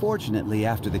 But unfortunately,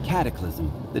 after the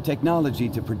Cataclysm, the technology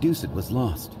to produce it was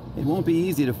lost. It won't be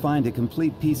easy to find a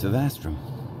complete piece of Astrum.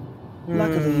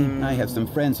 Luckily, I have some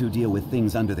friends who deal with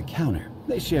things under the counter.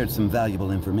 They shared some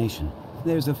valuable information.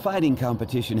 There's a fighting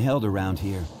competition held around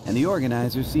here, and the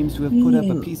organizer seems to have put up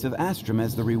a piece of Astrum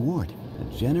as the reward.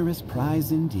 A generous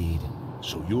prize indeed.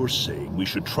 So you're saying we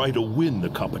should try to win the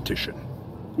competition?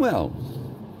 Well,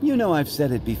 you know I've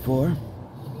said it before.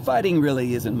 Fighting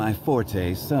really isn't my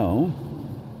forte, so...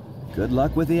 good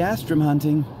luck with the Astrum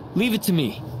hunting. Leave it to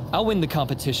me. I'll win the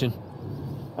competition.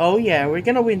 Oh yeah, we're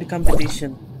gonna win the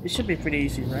competition. It should be pretty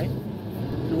easy, right?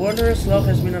 The Wanderer's log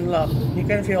has been unlocked. You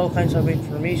can view all kinds of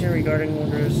information regarding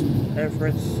Wanderer's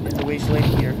efforts in the wasteland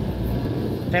here.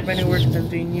 Tap anywhere to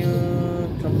continue.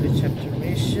 Complete chapter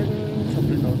mission.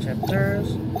 Complete all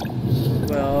chapters.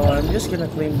 Well, I'm just gonna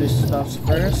claim these stuffs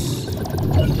first.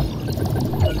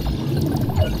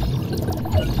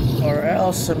 Or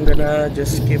else I'm gonna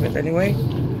just skip it anyway.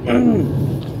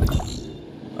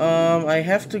 I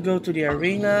have to go to the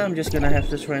arena. I'm just gonna have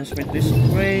to transmit this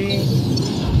way.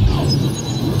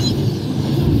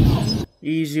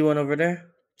 Easy one over there.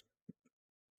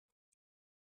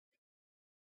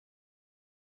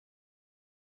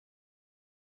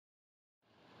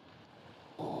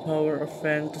 Tower of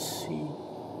Fantasy.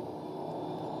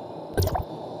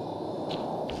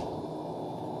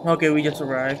 Okay, we just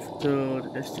arrived to the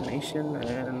destination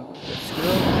and let's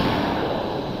go.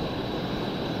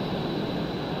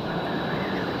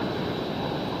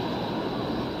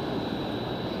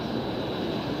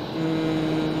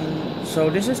 So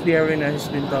this is the arena he's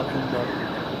been talking about.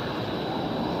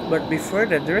 But before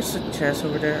that, there's a chest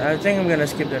over there. I think I'm gonna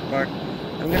skip that part.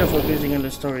 I'm gonna focusing on the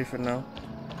story for now.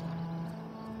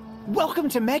 Welcome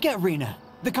to Mega Arena.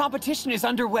 The competition is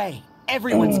underway.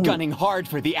 Everyone's gunning hard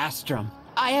for the Astrum.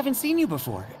 I haven't seen you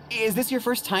before. Is this your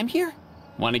first time here?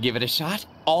 Want to give it a shot?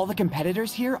 All the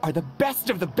competitors here are the best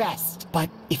of the best. But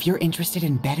if you're interested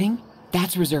in betting,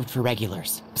 that's reserved for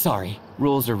regulars. Sorry,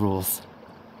 rules are rules.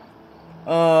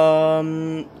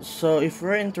 So if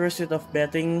we're interested of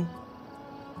betting,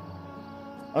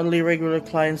 only regular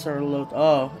clients are allowed.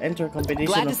 Oh, enter competition.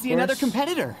 Glad to see another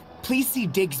competitor. Please see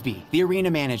Digsby, the arena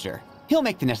manager. He'll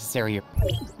make the necessary.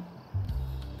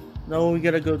 Now we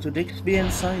gotta go to Digsby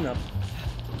and sign up.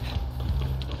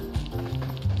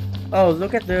 Oh,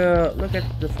 look at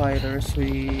the fighters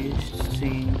we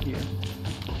see here.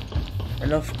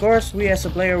 And of course, we as a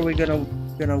player, we're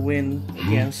gonna win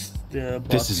against the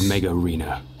boss. This is Mega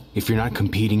Arena. If you're not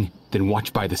competing, then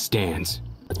watch by the stands.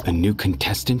 A new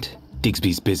contestant?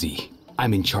 Digsby's busy.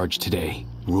 I'm in charge today.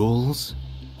 Rules?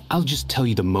 I'll just tell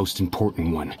you the most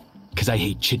important one, cause I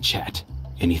hate chit-chat.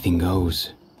 Anything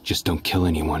goes. Just don't kill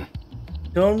anyone.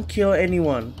 Don't kill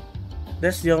anyone.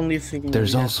 That's the only thing.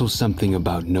 There's also something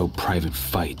about no private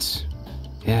fights.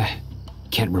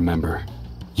 Can't remember.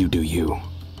 You do you.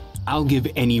 I'll give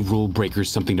any rule breakers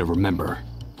something to remember.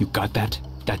 You got that?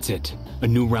 That's it. A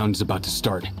new round is about to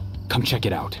start. Come check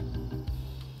it out.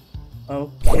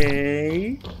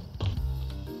 Okay.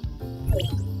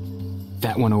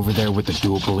 That one over there with the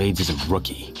dual blades is a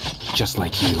rookie. Just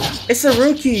like you. It's a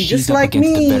rookie, She's just up like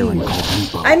against me. A veteran called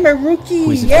Lupo, I'm a rookie,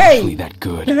 who isn't yay! actually that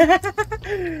good.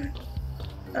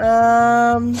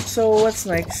 So what's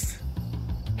next?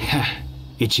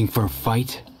 Itching for a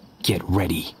fight? Get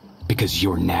ready. Because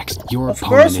you're next. Your Of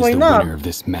opponent course, is why the not? winner of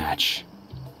this match.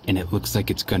 And it looks like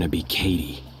it's gonna be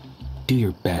Katie. Do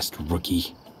your best,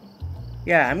 rookie.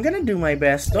 Yeah, I'm gonna do my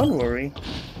best, don't worry.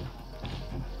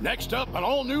 Next up, an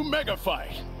all-new mega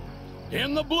fight.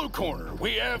 In the blue corner,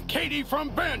 we have Katie from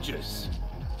Banges.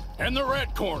 In the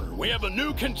red corner, we have a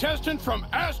new contestant from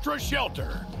Astra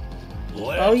Shelter.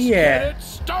 Let's get it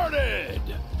started!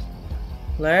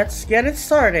 Let's get it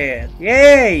started.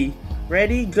 Yay!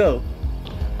 Ready, go.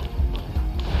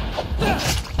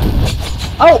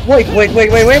 Oh, wait.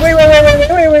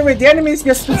 The enemy is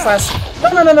just too fast.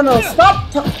 No.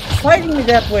 Stop fighting me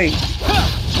that way.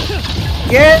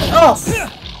 Get off.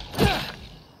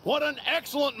 What an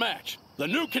excellent match! The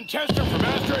new contestant from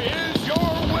Astra is your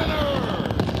winner!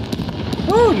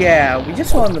 Oh yeah, we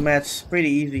just won the match pretty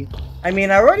easy. I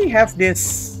mean, I already have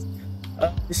this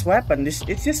weapon.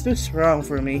 It's just too strong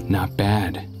for me. Not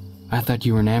bad. I thought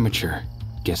you were an amateur.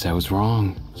 Guess I was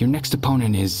wrong. Your next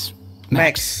opponent is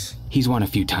Max. He's won a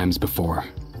few times before.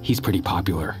 He's pretty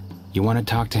popular. You want to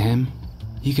talk to him?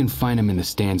 You can find him in the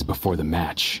stands before the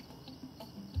match.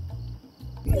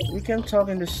 We can talk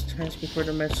in the stands before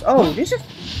the match. Oh, this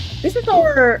is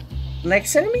our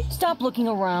next enemy? Stop looking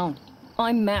around.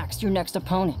 I'm Max, your next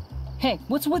opponent. Hey,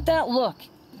 what's with that look?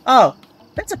 Oh,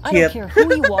 that's a kid. I don't care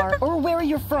who you are or where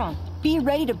you're from. Be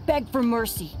ready to beg for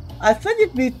mercy. I thought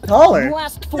you'd be taller. You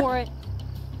asked for it.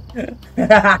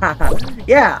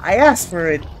 Yeah, I asked for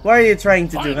it. What are you trying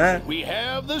to do, huh? We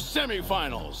have the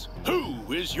semifinals.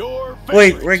 Who is your favorite?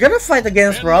 Wait, we're gonna fight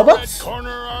against robots? In the red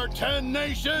corner, our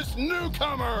tenacious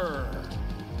newcomer.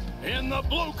 In the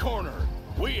blue corner,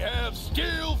 we have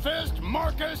Steelfist,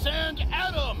 Marcus, and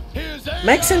Adam. His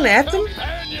Max and Adam?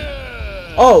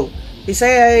 companion. Oh, his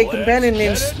AI companion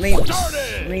names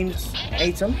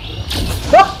Atom.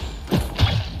 Oh!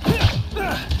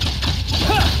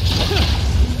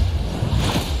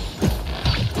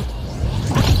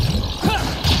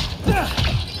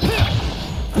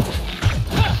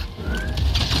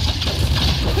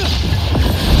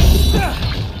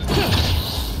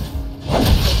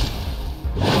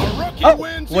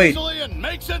 Wins wait. easily and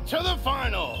makes it to the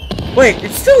final. Wait,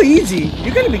 it's too easy.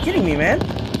 You're gonna be kidding me, man.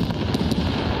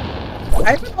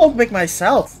 I can outbreak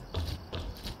myself.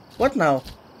 What now?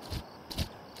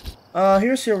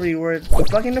 Here's your reward.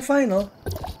 Good luck in the final.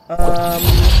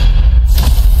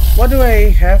 What do I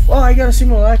have? Oh, I got a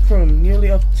simulacrum. Newly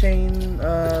obtained.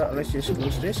 Let's just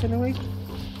close this anyway.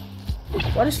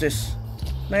 What is this?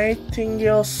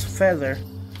 Nightingale's feather.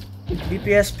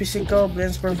 DPS physical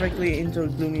blends perfectly into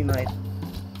gloomy night.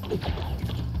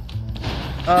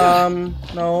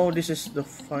 No, this is the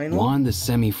final. Won the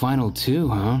semi-final too,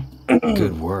 huh?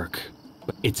 Good work.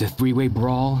 It's a three-way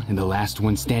brawl, and the last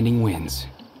one standing wins.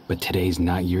 But today's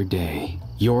not your day.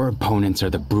 Your opponents are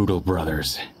the Brutal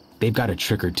Brothers. They've got a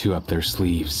trick or two up their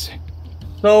sleeves.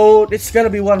 So it's gonna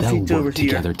be one They'll feat over work here.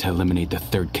 together to eliminate the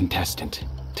third contestant,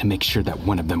 to make sure that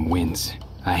one of them wins.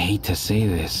 I hate to say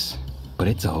this, but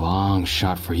it's a long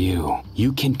shot for you.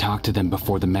 You can talk to them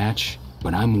before the match,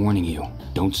 but I'm warning you,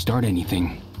 don't start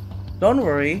anything. Don't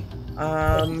worry.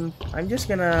 I'm just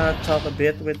gonna talk a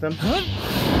bit with them.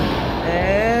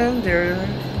 And there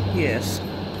he is.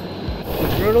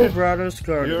 The Brutal Brothers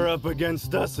Garden. You're up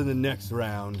against us in the next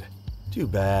round. Too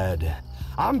bad.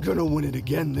 I'm gonna win it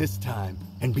again this time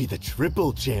and be the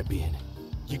triple champion.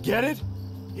 You get it?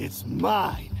 It's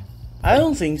mine. I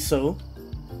don't think so.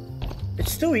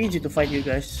 It's too easy to fight you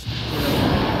guys.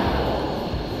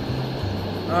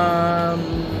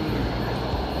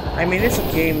 I mean, it's a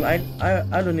game. I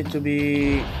don't need to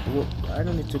be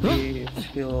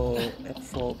feel at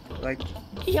fault. Like,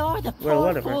 you're the well, poor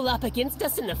whatever. fool up against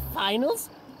us in the finals.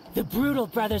 The Brutal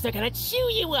Brothers are gonna chew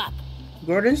you up.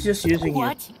 Gordon's just using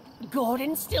What?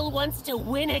 Gordon still wants to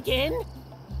win again?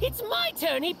 It's my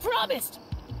turn. He promised.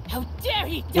 How dare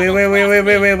he?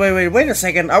 Wait a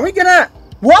second. Are we gonna?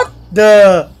 What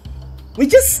the? We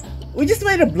just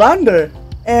made a blunder,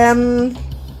 and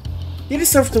he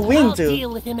deserves to win I'll too.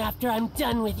 deal with him after I'm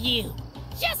done with you.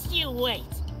 Just you wait.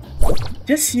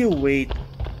 Just you wait.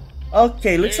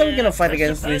 Okay, looks like we're gonna fight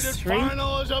against these The three.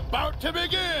 final is about to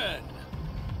begin.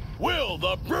 Will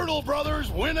the Brutal Brothers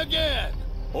win again?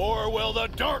 Or will the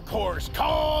Dark Horse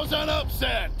cause an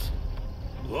upset?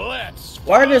 Let's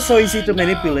Why are they so easy to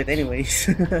manipulate anyways?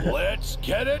 Let's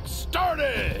get it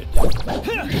started!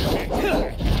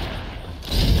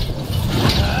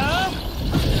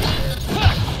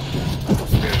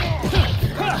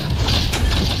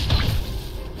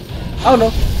 Oh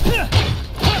no.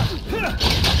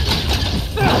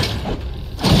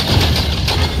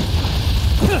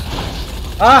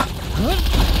 Ah!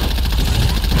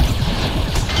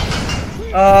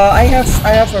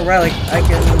 I have a relic I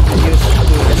can use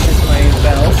to assist my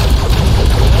battles.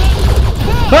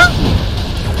 But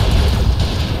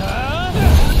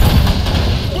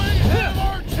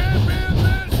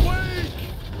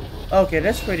okay,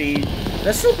 that's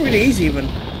still pretty easy even.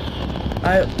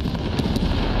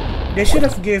 They should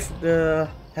have give the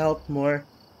health more.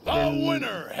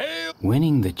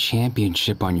 Winning the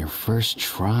championship on your first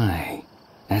try.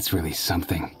 That's really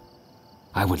something.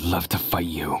 I would love to fight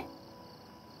you.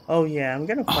 Oh yeah, I'm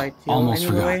gonna fight you Almost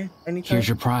anyway. forgot. Anytime. Here's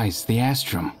your prize, the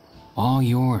Astrum. All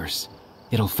yours.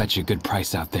 It'll fetch a good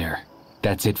price out there.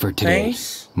 That's it for today.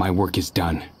 Thanks. My work is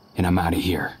done, and I'm out of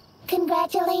here.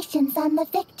 Congratulations on the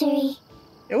victory.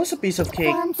 It was a piece of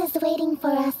cake. Franz is waiting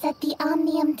for us at the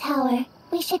Omnium Tower.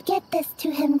 We should get this to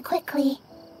him quickly.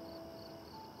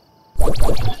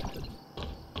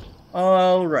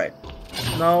 Alright.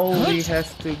 Now we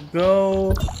have to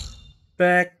go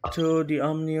back to the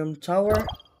Omnium Tower.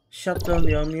 Shut down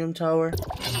the Omnium Tower.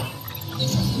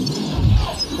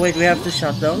 Wait, we have to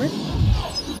shut down it?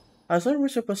 I thought we were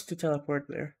supposed to teleport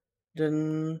there.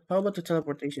 Then how about the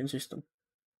teleportation system?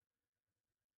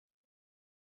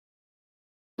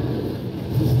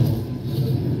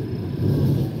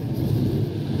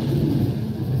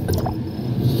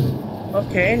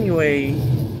 Okay, anyway.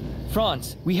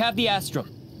 Franz, we have the Astrum.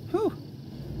 Whew,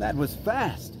 that was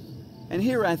fast. And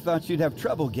here I thought you'd have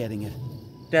trouble getting it.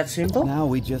 That simple? Now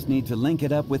we just need to link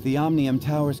it up with the Omnium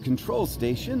Tower's control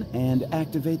station and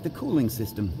activate the cooling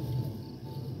system.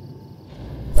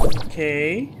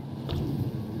 Okay.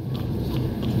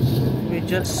 We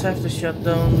just have to shut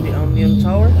down the Omnium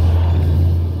Tower.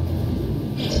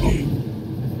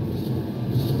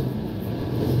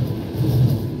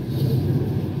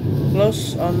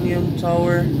 Close Omnium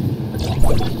Tower.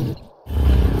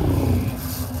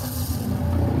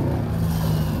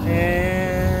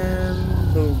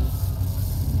 And boom.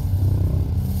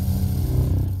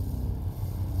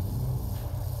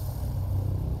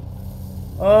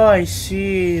 Oh, I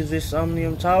see. This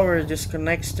Omnium Tower just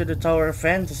connects to the Tower of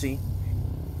Fantasy.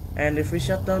 And if we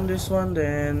shut down this one,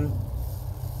 then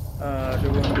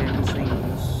there won't be anything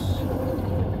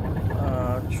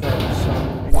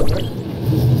troublesome anymore.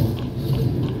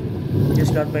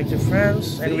 Just got back to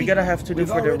France, and we gotta have to do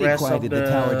for the rest of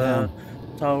the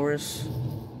towers.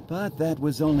 But that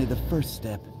was only the first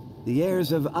step. The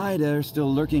heirs of Ida are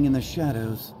still lurking in the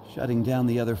shadows. Shutting down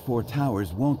the other 4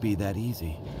 towers won't be that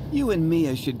easy. You and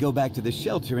Mia should go back to the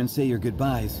shelter and say your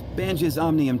goodbyes. Banj's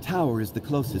Omnium Tower is the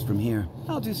closest from here.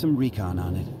 I'll do some recon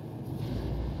on it.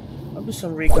 I'll do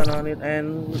some recon on it,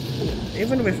 and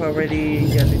even if I already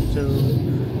get into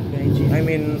Banji, I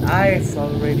mean, I've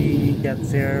already got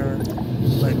there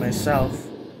by myself.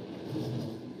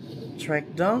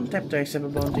 Track down, tap to accept a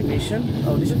bounty mission.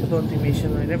 Oh, this is the bounty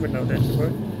mission. I never know that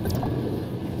before.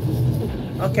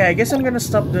 Okay, I guess I'm gonna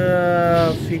stop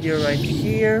the video right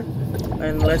here,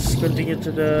 and let's continue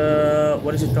to the,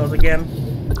 what is it called again?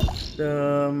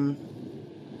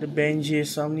 The the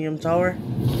Benji's Omnium Tower.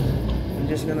 I'm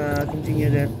just gonna continue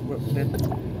that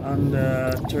on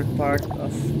the third part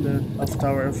of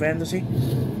Tower of Fantasy.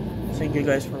 Thank you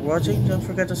guys for watching. Don't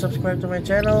forget to subscribe to my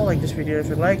channel, like this video if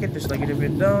you like it, dislike it if you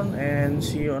don't, and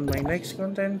see you on my next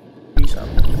content. Peace out.